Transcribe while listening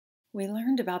We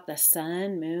learned about the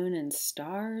sun, moon, and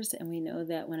stars, and we know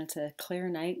that when it's a clear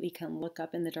night, we can look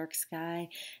up in the dark sky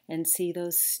and see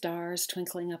those stars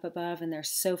twinkling up above, and they're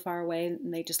so far away,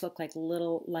 and they just look like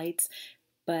little lights.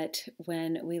 But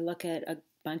when we look at a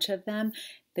bunch of them,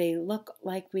 they look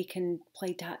like we can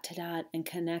play dot to dot and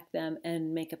connect them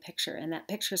and make a picture. And that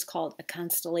picture is called a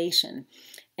constellation.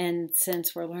 And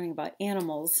since we're learning about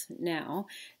animals now,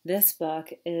 this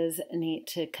book is neat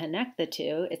to connect the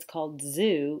two. It's called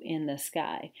Zoo in the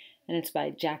Sky. And it's by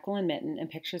Jacqueline Mitten and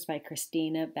pictures by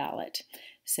Christina Ballett.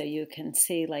 So you can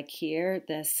see, like here,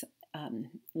 this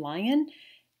lion.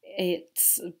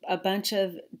 It's a bunch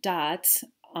of dots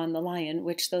on the lion,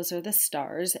 which those are the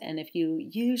stars. And if you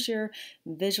use your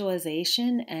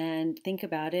visualization and think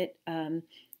about it,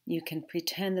 you can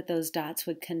pretend that those dots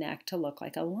would connect to look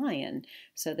like a lion.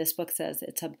 So this book says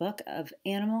it's a book of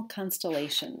animal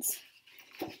constellations.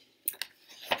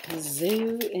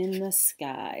 Zoo in the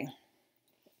Sky.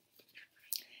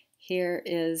 Here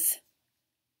is,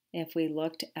 if we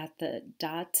looked at the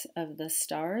dots of the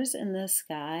stars in the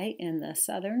sky, in the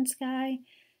southern sky,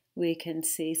 we can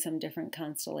see some different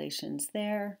constellations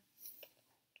there.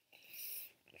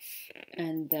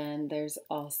 And then there's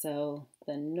also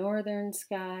the northern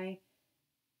sky,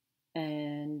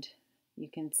 and you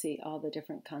can see all the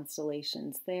different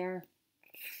constellations there.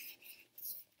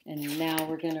 And now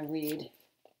we're going to read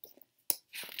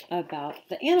about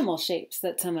the animal shapes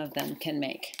that some of them can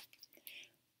make.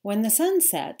 When the sun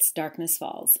sets, darkness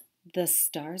falls. The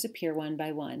stars appear one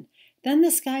by one. Then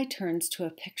the sky turns to a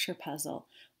picture puzzle.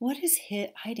 What is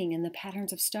hiding in the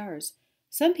patterns of stars?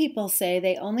 Some people say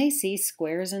they only see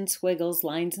squares and squiggles,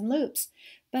 lines and loops.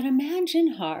 But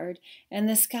imagine hard, and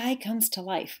the sky comes to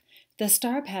life. The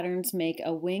star patterns make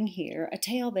a wing here, a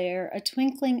tail there, a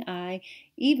twinkling eye,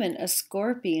 even a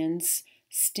scorpion's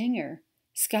stinger.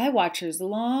 Sky watchers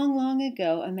long, long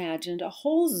ago imagined a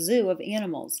whole zoo of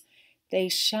animals. They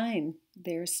shine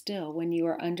there still when you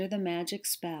are under the magic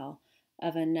spell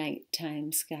of a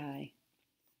nighttime sky.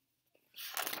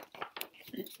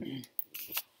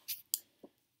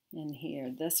 And here,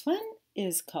 this one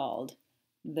is called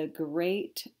The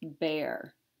Great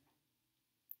Bear.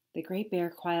 The Great Bear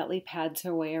quietly pads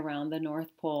her way around the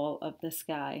North Pole of the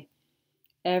sky.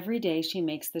 Every day she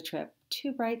makes the trip.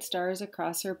 Two bright stars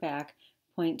across her back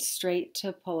point straight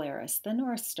to Polaris, the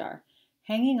North Star.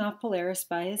 Hanging off Polaris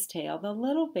by his tail, the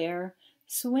little bear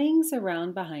swings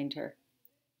around behind her.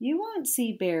 You won't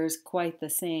see bears quite the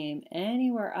same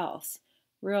anywhere else.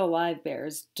 Real live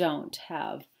bears don't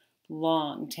have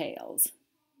long tails.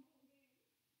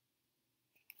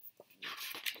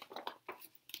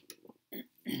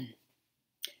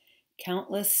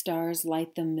 Countless stars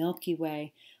light the Milky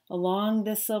Way. Along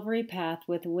the silvery path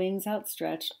with wings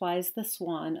outstretched flies the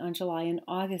swan on July and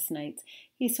August nights.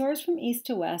 He soars from east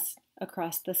to west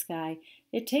across the sky.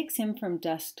 It takes him from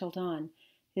dusk till dawn.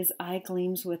 His eye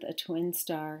gleams with a twin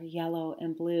star, yellow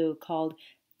and blue, called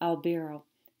Albireo.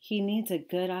 He needs a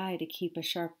good eye to keep a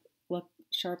sharp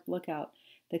lookout.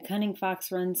 The cunning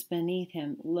fox runs beneath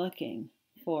him, looking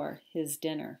for his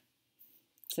dinner.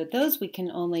 So those we can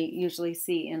only usually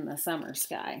see in the summer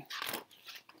sky.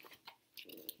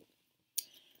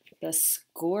 The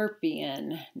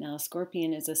scorpion. Now, a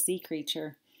scorpion is a sea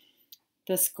creature.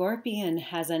 The scorpion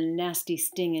has a nasty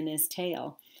sting in his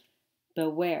tail.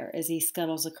 Beware as he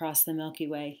scuttles across the Milky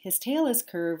Way. His tail is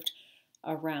curved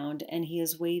around and he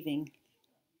is waving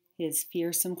his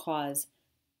fearsome claws.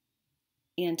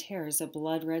 Antares, a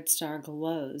blood-red star,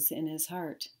 glows in his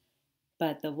heart.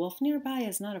 But the wolf nearby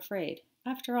is not afraid.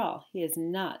 After all, he is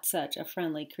not such a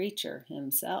friendly creature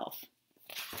himself.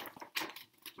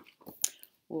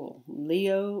 Oh,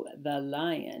 Leo the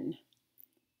lion.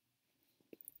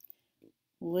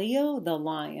 Leo the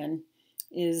lion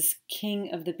is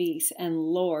king of the beasts and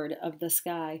lord of the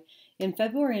sky. In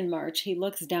February and March, he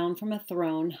looks down from a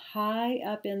throne high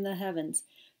up in the heavens.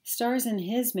 Stars in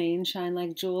his mane shine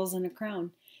like jewels in a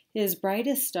crown. His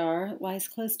brightest star lies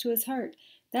close to his heart.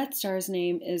 That star's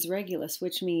name is Regulus,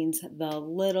 which means the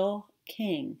little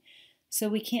king. So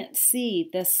we can't see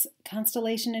this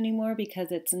constellation anymore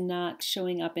because it's not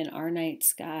showing up in our night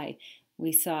sky.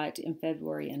 We saw it in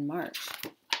February and March.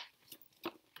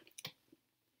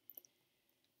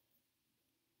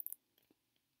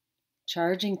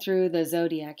 Charging through the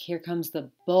zodiac, here comes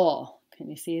the bull. Can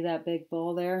you see that big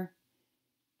bull there?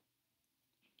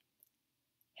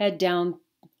 Head down,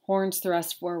 horns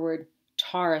thrust forward.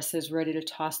 Taurus is ready to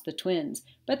toss the twins,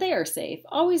 but they are safe,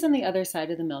 always on the other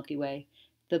side of the Milky Way.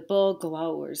 The bull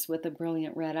glowers with a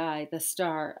brilliant red eye, the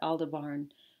star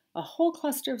Aldebaran. A whole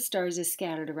cluster of stars is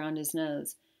scattered around his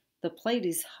nose. The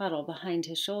Pleiades huddle behind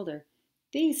his shoulder.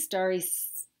 These starry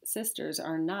sisters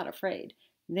are not afraid.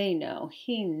 They know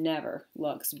he never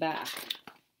looks back.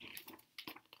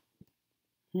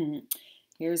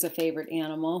 Here's a favorite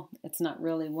animal. It's not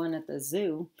really one at the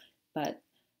zoo, but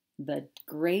the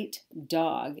great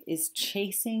dog is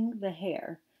chasing the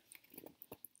hare,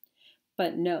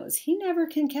 but knows he never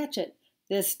can catch it.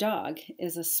 This dog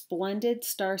is a splendid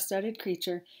star-studded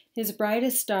creature. His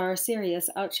brightest star, Sirius,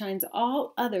 outshines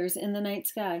all others in the night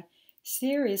sky.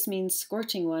 Sirius means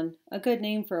scorching one, a good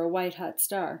name for a white-hot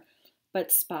star.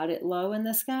 But spot it low in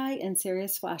the sky, and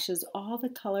Sirius flashes all the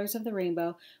colors of the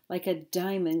rainbow like a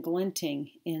diamond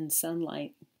glinting in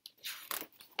sunlight.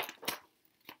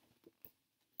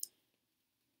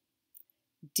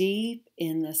 Deep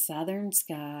in the southern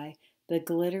sky, the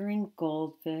glittering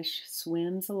goldfish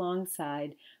swims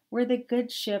alongside where the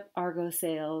good ship Argo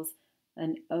sails,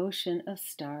 an ocean of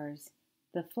stars.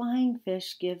 The flying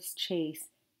fish gives chase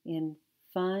in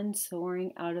fun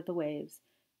soaring out of the waves.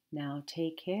 Now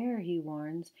take care, he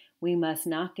warns, we must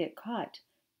not get caught.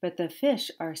 But the fish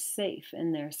are safe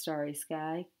in their starry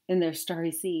sky, in their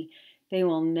starry sea. They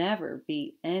will never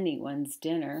be anyone's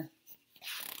dinner.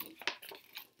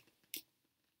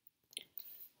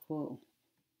 Whoa,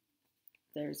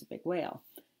 there's a big whale.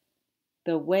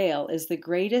 The whale is the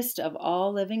greatest of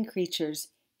all living creatures.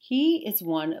 He is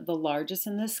one of the largest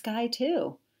in the sky,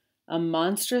 too. A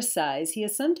monstrous size, he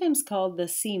is sometimes called the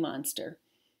sea monster.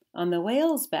 On the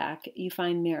whale's back, you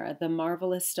find Mira, the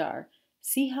marvelous star.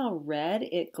 See how red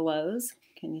it glows?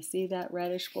 Can you see that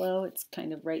reddish glow? It's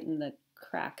kind of right in the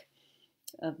crack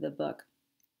of the book.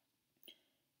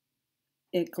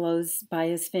 It glows by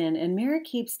his fin, and Mira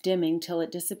keeps dimming till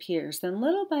it disappears. Then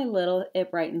little by little,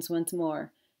 it brightens once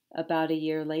more. About a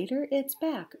year later, it's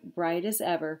back, bright as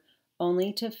ever,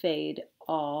 only to fade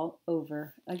all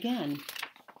over again.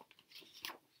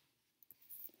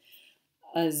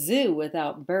 A zoo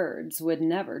without birds would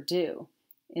never do.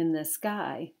 In the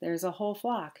sky, there's a whole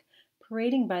flock,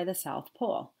 parading by the South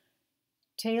Pole.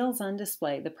 Tails on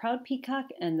display, the proud peacock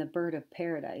and the bird of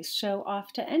paradise show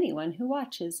off to anyone who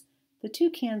watches. The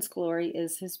toucan's glory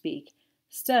is his beak,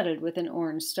 studded with an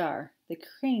orange star. The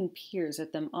crane peers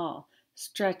at them all,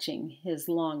 stretching his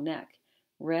long neck.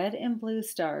 Red and blue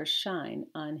stars shine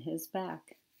on his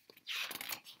back.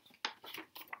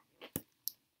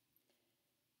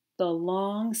 The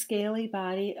long, scaly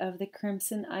body of the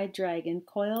crimson-eyed dragon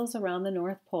coils around the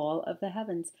North Pole of the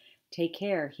heavens. Take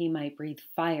care, he might breathe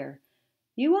fire.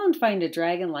 You won't find a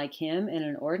dragon like him in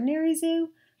an ordinary zoo,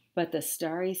 but the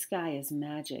starry sky is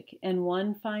magic, and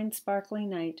one fine sparkling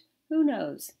night, who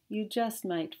knows, you just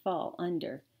might fall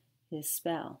under his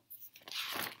spell.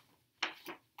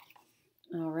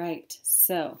 All right,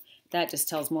 so that just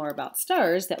tells more about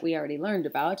stars that we already learned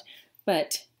about,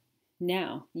 but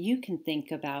now you can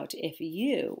think about if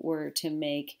you were to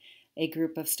make a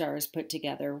group of stars put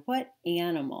together, what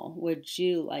animal would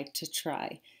you like to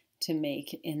try to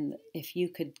make if you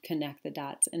could connect the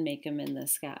dots and make them in the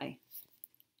sky?